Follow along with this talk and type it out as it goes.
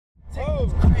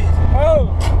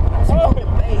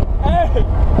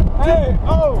Hey,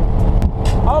 oh.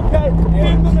 Okay,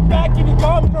 things in the back, you can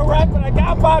call me no rap, but I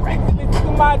got 5 bitches and they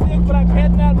took my dick, but I'm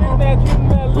heading out this man, treating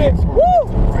that lit. Woo!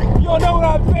 You don't know what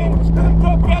I'm saying?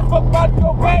 Don't guess what about to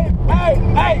go bad.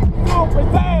 Hey, super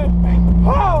fast.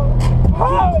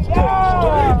 Oh, yeah.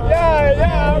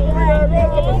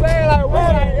 I'm saying like,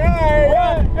 what?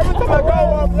 Yeah. Every time I go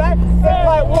up, like, it's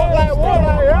like, what,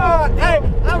 hey,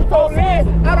 I'm so lit.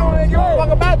 I don't want to give a fuck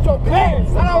about your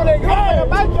pants. I don't want to give a fuck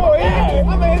about your head.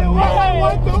 I'm going to hit it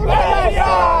 1, 2, 3, nigga.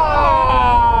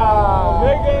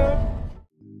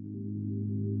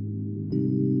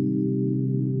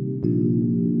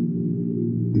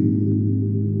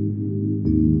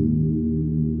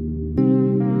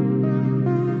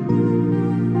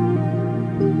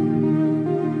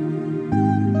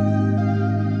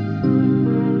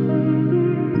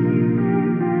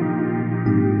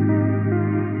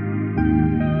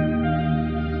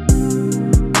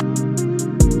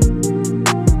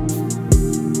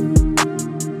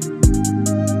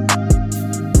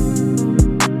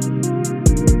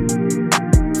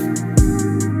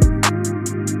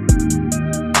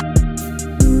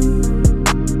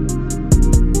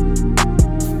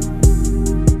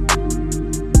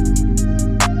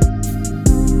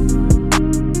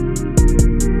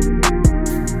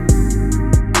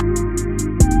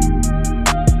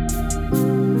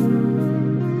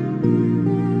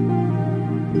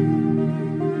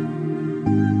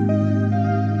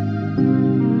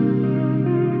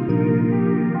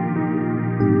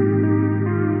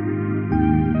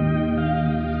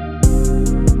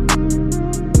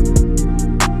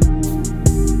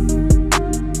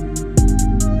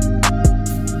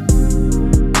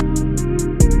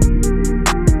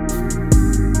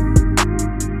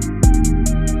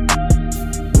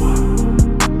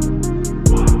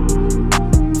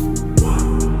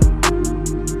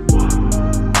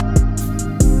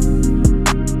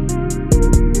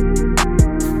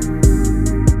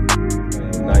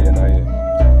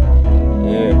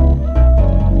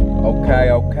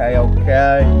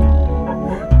 Okay.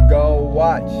 Go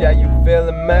watch, yeah, you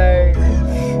feeling me?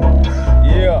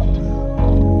 Yeah.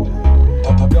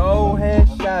 Go ahead,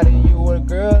 shot it. You a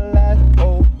girl like,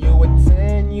 oh, you a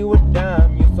 10, you a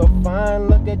dime, you so fine,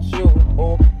 look at you.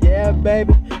 Oh, yeah,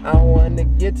 baby, I wanna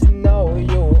get to know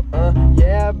you.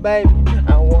 Yeah, baby,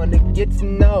 I wanna get to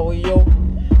know you.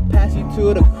 Pass you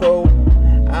to the crew.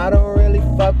 I don't really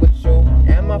fuck with you.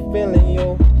 Am I feeling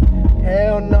you?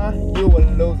 Hell nah, you a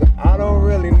loser. I don't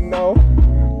really know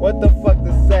what the fuck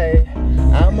to say.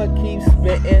 I'ma keep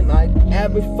spitting like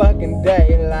every fucking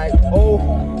day. Like, oh,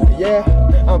 yeah,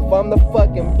 I'm from the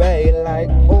fucking Bay. Like,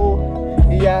 oh,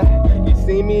 yeah, you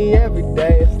see me every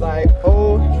day. It's like,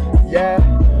 oh, yeah,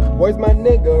 where's my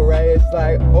nigga Ray? It's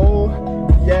like, oh,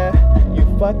 yeah, you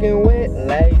fucking with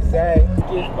lazy. I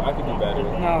could do better.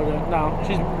 No,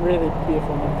 she's really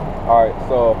beautiful, man. Alright,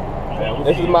 so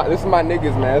this is my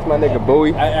niggas, man. This is my nigga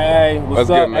Bowie. Hey, what's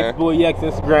up, good, man? X-Bowie X,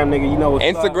 Instagram, nigga, you know what's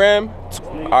Instagram?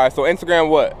 Alright, so Instagram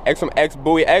what? X from X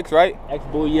Bowie X, right?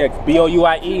 X-Bowie X,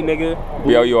 B-O-U-I-E, nigga.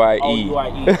 B-O-U-I-E.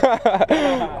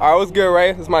 Alright, what's good,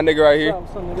 Ray? This is my nigga right here.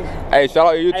 What's up, nigga? Hey, shout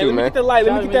out your YouTube, Hey, let me man. get that light,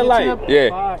 let me get that light.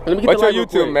 Yeah. Let me get What's the your light real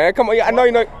YouTube, quick. man? Come on, I know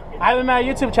you know. I haven't made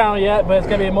a YouTube channel yet, but it's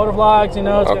gonna be motor vlogs, you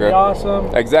know, it's gonna be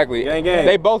awesome. Exactly. Gang, gang.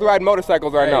 They both ride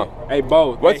motorcycles right now. Hey,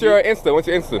 both. What's your Insta? What's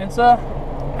your Insta?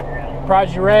 Insta,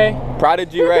 Prodigy Ray.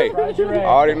 Prodigy Ray. Prodigy Ray. I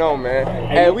already know, man.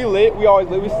 Hey, we lit. We always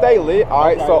lit. We stay lit. All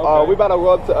right, so we about to go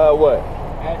up to what?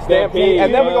 Stampede,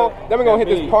 and then we gonna hit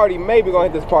this party. Maybe gonna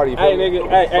hit this party. Hey, nigga.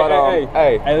 Hey,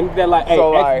 let me get that light. Hey,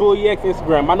 So, X-Bowie X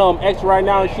Instagram. I know I'm X right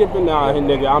now and shipping now,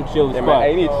 nigga. I'm chill as fuck. Man,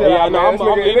 hey, you need to chill Yeah, I out, know. man. I'm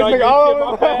This nigga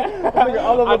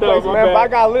all over the place, man. bad. But I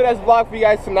got a lit ass vlog for you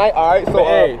guys tonight. All right, so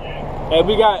Hey,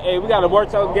 we got a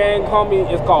workout gang, homie.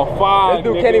 It's called Five.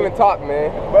 this dude can't even talk, man.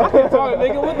 I can talk,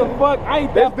 nigga. What the fuck? I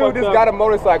ain't This that dude fucked just up. got a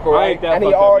motorcycle, I right? ain't that And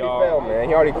he fucked up, already y'all. fell, man.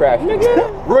 He already crashed.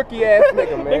 Nigga. Rookie ass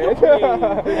nigga, man.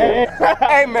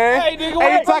 Hey, man. Hey, nigga,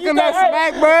 Hey, you talking that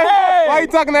smack, bro? Why you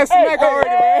talking that smack already,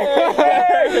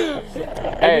 man?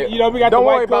 Hey, you know, we got don't the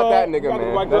worry white about club. that nigga, We got the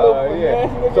man. white club.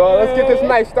 Yeah. So let's get this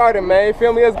night started, man. You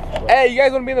feel me? Hey, you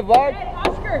guys want to be in the vlog?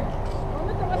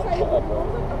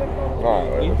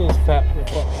 Alright. Ethan's fat.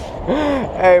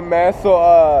 Hey, man. So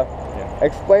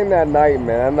explain that night,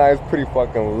 man. That night was pretty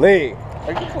fucking lit.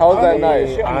 How was that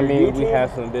night? I mean, we had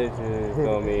some bitches. You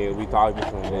know what I mean? We talked to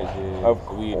some bitches. Of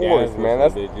we course, danced man.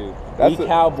 with some bitches. That's we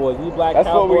cowboys. We black that's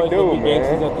what we cowboys. do, and we man.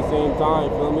 gangsters at the same time.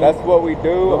 Feel me? That's what we do.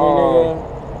 Feel me,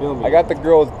 nigga? Feel me? I got the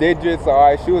girl's digits. All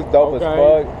right, she was dope as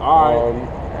fuck. All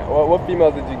right. What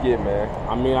females did you get, man?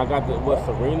 I mean, I got the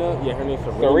Serena. Yeah, her name's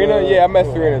Serena. Serena? Yeah, I met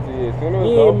Serena too. Yeah, Serena was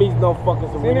You dope. ain't meet no fucking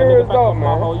Serena. Serena was dope,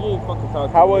 man. You ain't fucking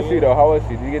talking. How was she though? How was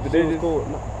she? Did you get the She was digits? cool.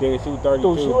 Dude, she was 32.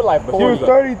 Dude, she was like She was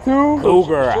 32.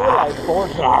 Cougar. She was like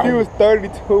 4. She was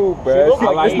 32, bro. looked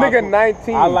like This nigga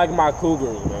 19. I like my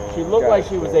cougars, man. She looked like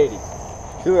she was 80.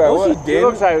 She looked like what?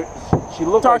 She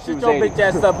looked like she was 80. bitch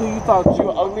ass up. Who you talking She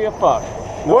was ugly as fuck.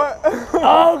 What?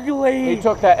 Ugly. He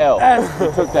took that L.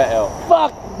 He took that L.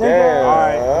 Fuck, nigga. Yeah.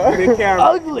 Alright, big camera.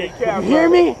 Ugly. Big camera. You hear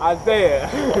me? Isaiah.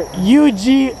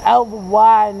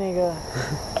 UGLY, nigga.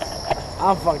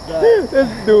 I'm fucked up.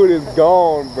 This dude is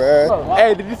gone, bro.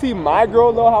 Hey, did you see my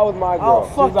girl though? How was my girl?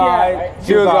 Oh, fuck yeah.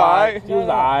 She was alright. She was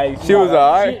alright. She was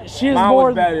alright. She was Mine more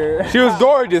was better. She was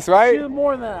gorgeous, She right? was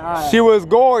more than alright. She was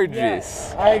gorgeous.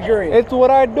 Yes, I agree. It's what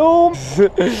I do.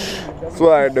 That's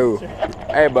what I do.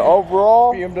 Hey, but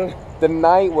overall, the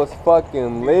night was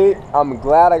fucking lit. I'm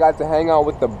glad I got to hang out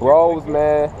with the bros,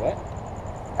 man.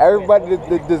 Everybody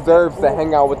that deserves to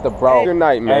hang out with the bros. Good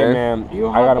night, man. Hey, man,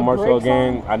 I got a Marshall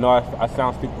gang. I know I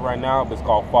sound stupid right now, but it's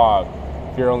called Fog.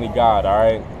 Fear Only God,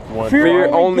 alright? Fear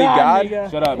Only God?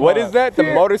 nigga. Shut up. What is that? The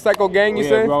motorcycle gang you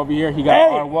said? Bro, over here, he got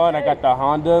R1. I got the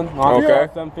Honda Okay.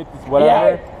 750s,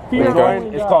 whatever. Fear Okay. Only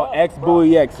It's God. called X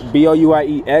Buoy X.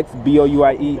 B-O-U-I-E-X.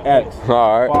 B-O-U-I-E-X.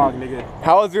 Alright. Fog, nigga.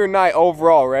 How was your night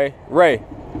overall, Ray? Ray,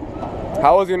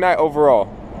 how was your night overall?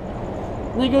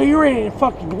 Nigga, you ain't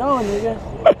fucking know, nigga.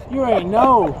 You ain't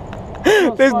know.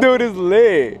 This dude is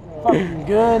lit. Fucking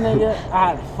good, nigga.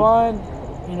 I had fun.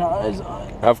 You know, it's,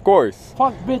 Of course.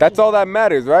 fuck bitches. That's all that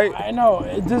matters, right? I know.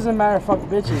 It doesn't matter. Fuck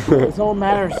bitches. It's all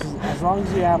matters as long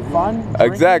as you have fun. drinking.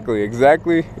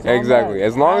 Exactly. all As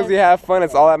matters. long as you have fun,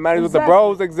 it's all that matters with the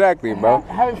bros. Exactly, bro.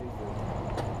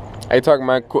 Hey, talking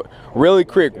man, really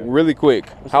quick.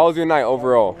 How was your night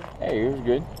overall? Hey, it was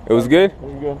good. It was good? It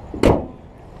was good.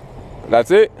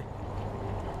 That's it?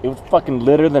 It was fucking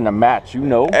litter than a match, you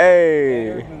know.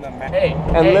 Hey. Hey,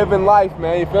 And living life,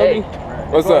 man. You feel me?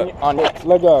 What's up?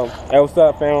 Let go. Hey, what's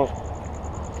up, fam?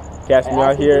 Catch me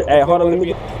out here. Hey, hold on. Let me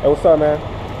get. Hey, what's up, man?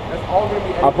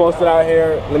 I posted out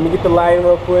here. Let me get the lighting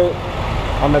real quick.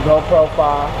 On the GoPro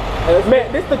 5.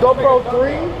 Man, this the GoPro 3?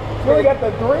 Really got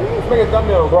the 3? Let's make a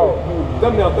thumbnail, bro.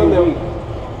 Thumbnail.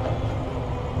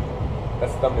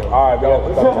 That's thumbnail. All right,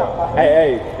 yo.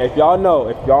 Hey, if y'all know,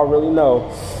 if y'all really know.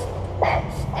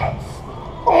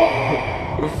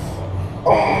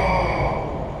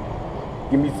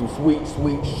 Give me some sweet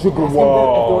sugar If you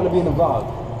wall. want to be in the vlog.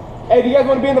 Hey, do you guys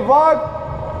want to be in the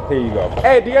vlog? Here you go.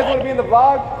 Hey, do you guys want to be in the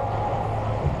vlog?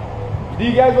 Do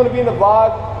you guys want to be in the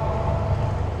vlog?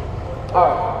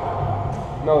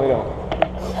 Alright. No, they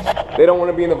don't. They don't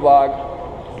want to be in the vlog.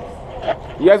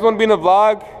 You guys want to be in the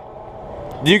vlog?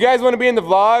 Do you guys want to be in the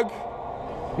vlog?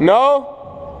 No?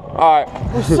 Alright.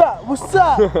 What's up? What's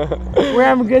up? We're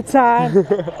having a good time. Yes,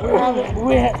 sir. We're having a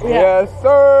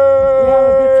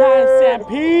good time,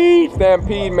 Stampede.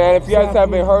 Stampede, man. If you guys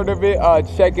haven't heard of it,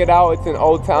 check it out. It's in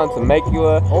Old Town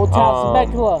Temecula. Old Town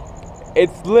Temecula.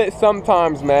 It's lit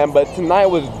sometimes, man, but tonight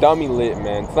was dummy lit,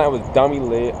 man. Tonight was dummy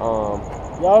lit. You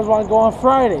always want to go on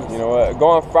Fridays. You know what? Go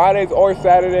on Fridays or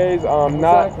Saturdays.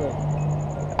 Exactly.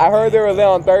 I heard they were lit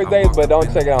on Thursdays, but don't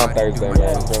check it out on Thursday,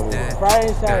 man. Feel me? Friday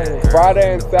and Saturday.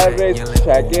 Friday and Saturdays,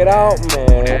 check it out,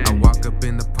 man. I walk up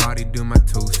in the party, do my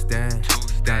two-step.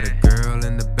 Got a girl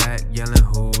in the back yelling,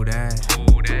 who that?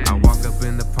 I walk up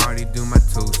in the party, do my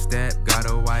two-step. Got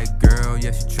a white girl,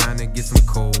 yeah, she tryna get some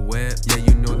cold whip. Yeah,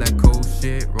 you know that cool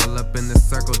shit. Roll up in the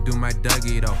circle, do my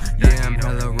Dougie though. Yeah, I'm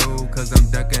hella rude, cause I'm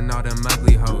ducking all them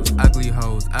ugly hoes. Ugly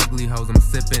hoes, I'm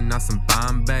sipping on some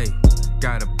Bombay.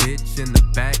 Got a bitch in the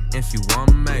back and she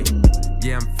want me.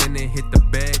 Yeah, I'm finna hit the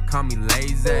bed, call me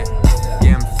lazy.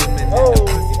 Yeah, I'm swimming in the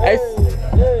pussy. Hey,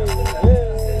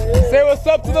 say what's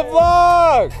up to the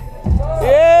vlog.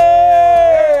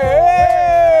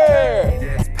 Yeah.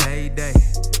 Yeah, it's payday,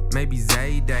 maybe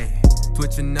Zayday.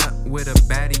 Twitching up with a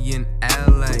baddie in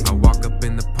LA. I walk up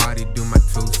in the party, do my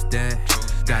two-step.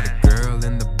 Got a girl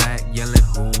in the back yelling,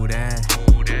 who that?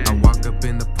 I walk up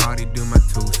in the party, do my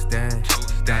two-step.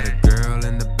 Got a girl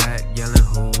in the back yelling,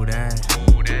 who that?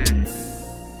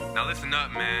 Now listen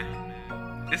up,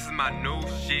 man. This is my new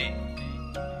shit.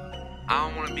 I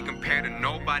don't wanna be compared to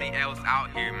nobody else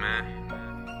out here, man.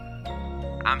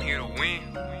 I'm here to win,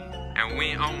 and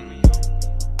win only.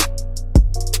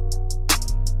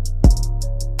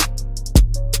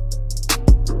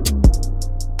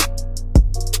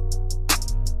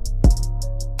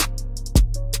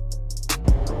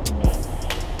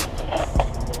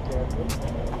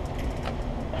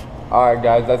 Alright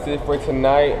guys, that's it for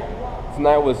tonight.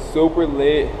 Tonight was super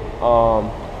lit.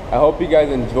 I hope you guys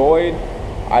enjoyed.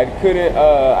 I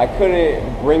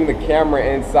couldn't bring the camera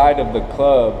inside of the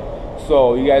club,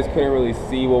 so you guys couldn't really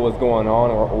see what was going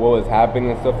on or what was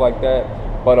happening and stuff like that.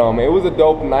 But it was a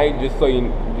dope night, just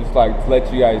like to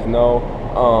let you guys know.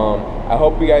 I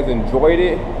hope you guys enjoyed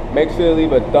it. Make sure to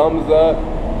leave a thumbs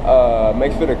up.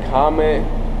 Make sure to comment,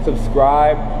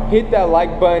 subscribe, hit that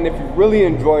like button if you really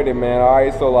enjoyed it, man. All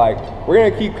right, so like we're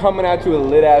gonna keep coming at you with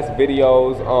lit ass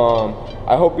videos.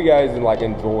 I hope you guys like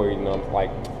enjoyed. You know,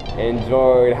 like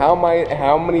enjoyed. How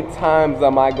many times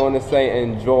am I going to say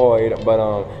enjoyed? But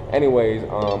anyways,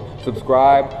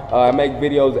 subscribe. I make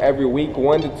videos every week,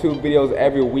 1 to 2 videos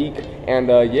every week, and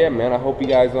yeah, man, I hope you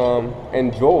guys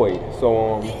enjoyed.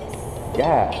 So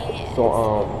yeah,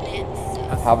 so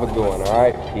have a good one. All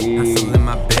right, peace. Hustle in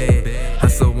my bed,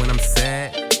 hustle when I'm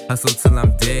sad, hustle till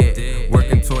I'm dead,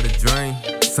 working toward a dream,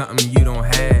 something you